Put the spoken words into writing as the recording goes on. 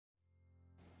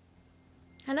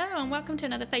Hello and welcome to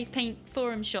another Face Paint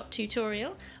Forum Shop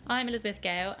tutorial. I'm Elizabeth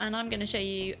Gale and I'm going to show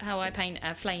you how I paint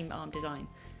a flame arm design.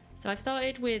 So I've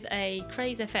started with a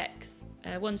Craze FX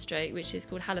one stroke, which is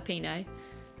called Jalapeno,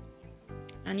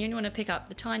 and you only want to pick up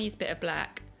the tiniest bit of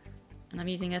black, and I'm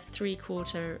using a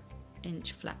 3/4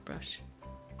 inch flat brush.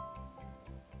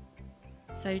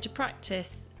 So to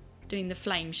practice doing the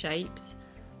flame shapes,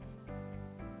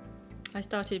 I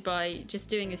started by just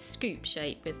doing a scoop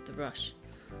shape with the brush.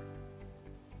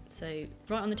 So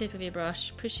right on the tip of your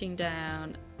brush, pushing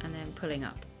down and then pulling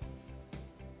up.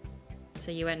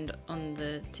 So you end on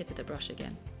the tip of the brush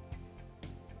again.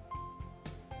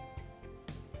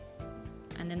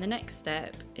 And then the next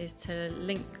step is to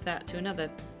link that to another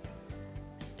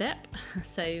step.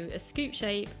 So a scoop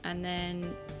shape and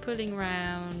then pulling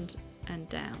round and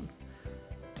down.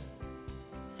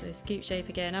 So scoop shape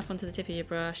again, up onto the tip of your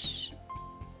brush,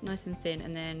 it's nice and thin,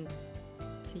 and then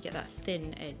so you get that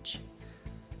thin edge.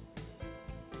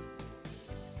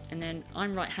 And then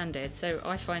I'm right-handed, so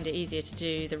I find it easier to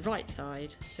do the right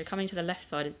side. So coming to the left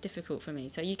side is difficult for me.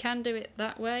 So you can do it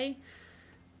that way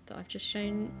that I've just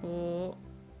shown, or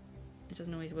it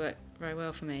doesn't always work very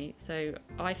well for me. So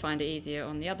I find it easier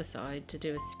on the other side to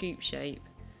do a scoop shape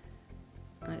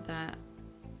like that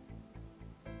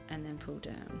and then pull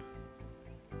down.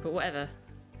 But whatever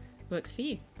works for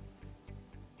you.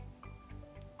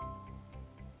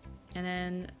 And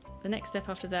then the next step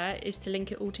after that is to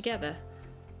link it all together.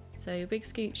 So big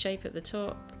scoop shape at the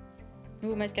top, we're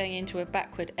almost going into a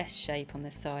backward S shape on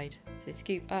this side. So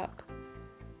scoop up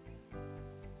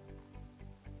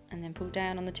and then pull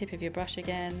down on the tip of your brush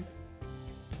again,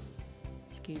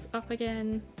 scoop up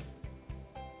again,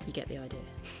 you get the idea.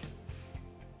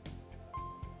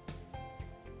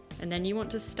 And then you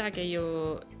want to stagger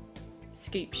your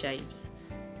scoop shapes.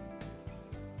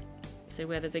 So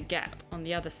where there's a gap on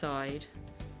the other side,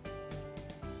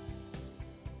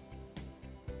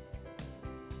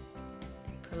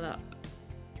 pull up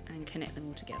and connect them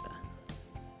all together.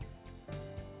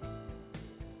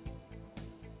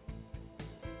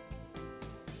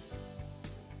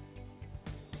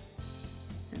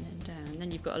 And then down, and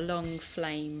then you've got a long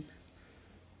flame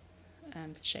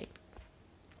shape.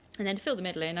 And then to fill the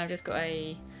middle in, I've just got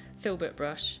a filbert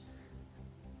brush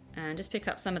and just pick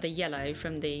up some of the yellow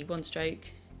from the one stroke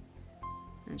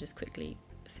and just quickly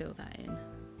fill that in.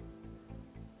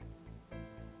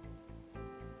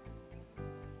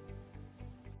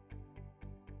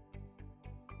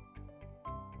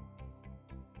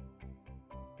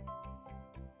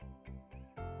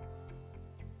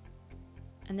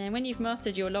 And then when you've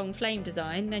mastered your long flame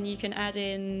design, then you can add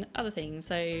in other things.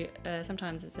 So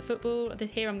sometimes it's a football.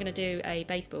 Here I'm going to do a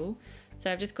baseball. So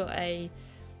I've just got a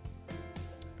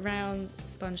round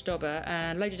sponge dauber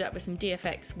and loaded up with some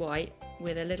DFX white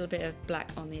with a little bit of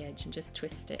black on the edge and just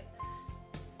twist it.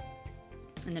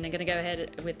 And then I'm going to go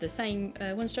ahead with the same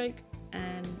one stroke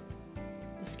and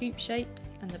the scoop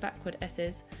shapes and the backward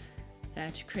S's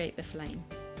to create the flame.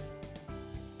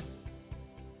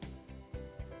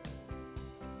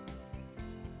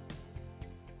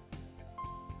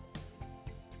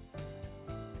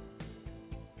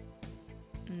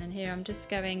 And then here I'm just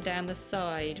going down the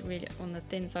side, really on the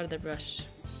thin side of the brush,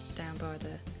 down by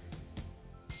the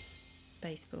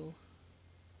baseball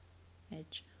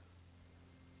edge.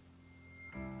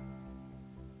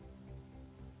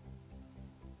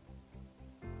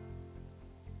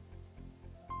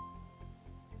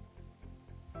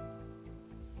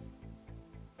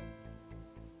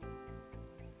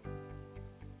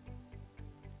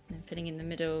 And then filling in the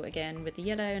middle again with the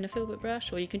yellow and a filbert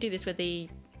brush, or you can do this with the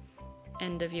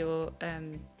end of your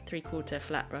 3/4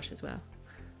 flat brush as well.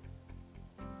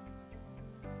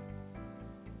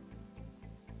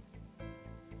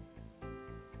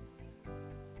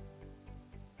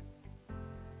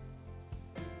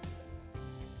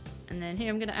 And then here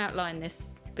I'm going to outline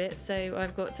this bit, so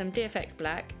I've got some DFX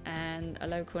black and a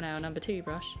Lowe Cornell No. 2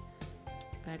 brush,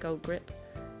 a gold grip.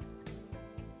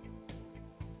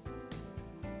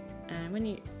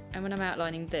 And when I'm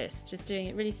outlining this, just doing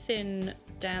it really thin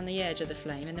down the edge of the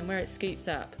flame, and then where it scoops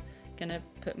up, gonna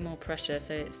put more pressure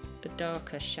so it's a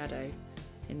darker shadow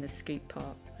in the scoop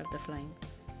part of the flame.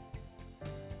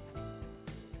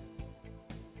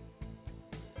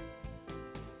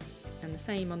 And the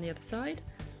same on the other side.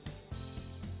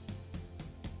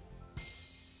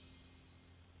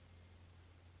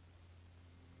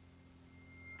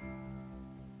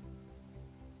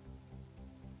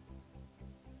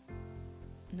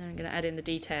 And then I'm going to add in the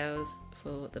details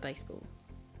for the baseball.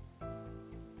 I'm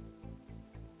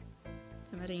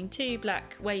adding 2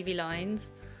 black wavy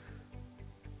lines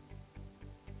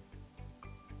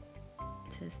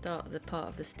to start the part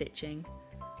of the stitching.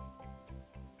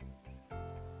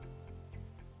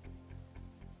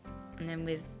 And then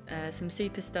with some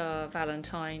Superstar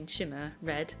Valentine Shimmer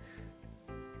Red,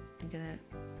 I'm going to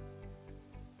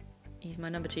use my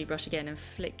number 2 brush again and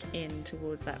flick in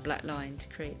towards that black line to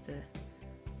create the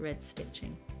red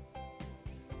stitching.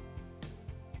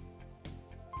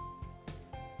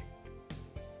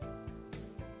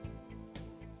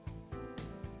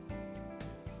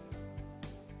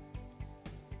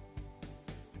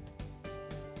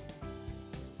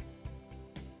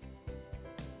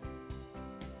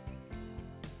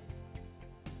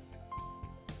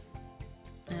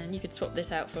 And you could swap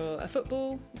this out for a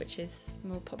football, which is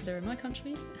more popular in my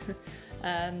country,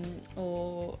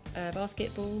 or a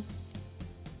basketball,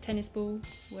 tennis ball,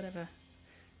 whatever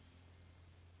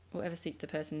suits the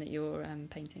person that you're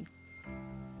painting.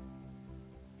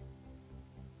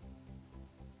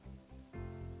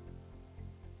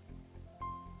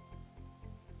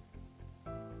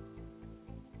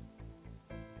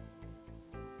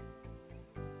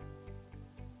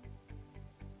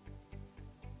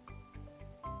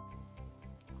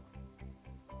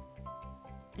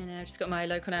 And I've just got my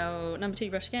Loconel number 2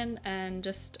 brush again and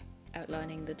just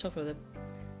outlining the top of the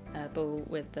ball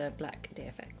with the black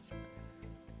DFX.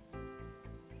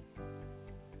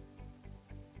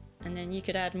 And then you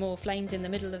could add more flames in the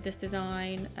middle of this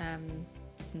design,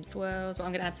 some swirls, but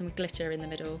I'm going to add some glitter in the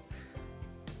middle.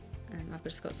 And I've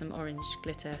just got some orange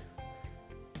glitter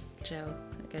gel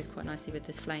that goes quite nicely with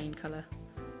this flame colour.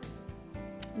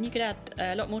 And you could add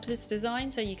a lot more to this design,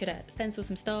 so you could stencil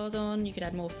some stars on, you could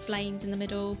add more flames in the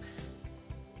middle,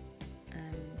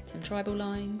 some tribal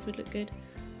lines would look good.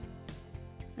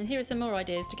 And here are some more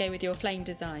ideas to go with your flame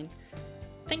design.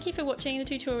 Thank you for watching the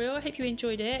tutorial, I hope you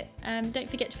enjoyed it. Don't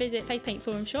forget to visit Face Paint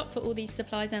Forum shop for all these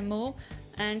supplies and more,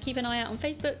 and keep an eye out on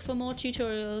Facebook for more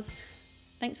tutorials.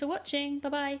 Thanks for watching, bye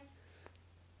bye!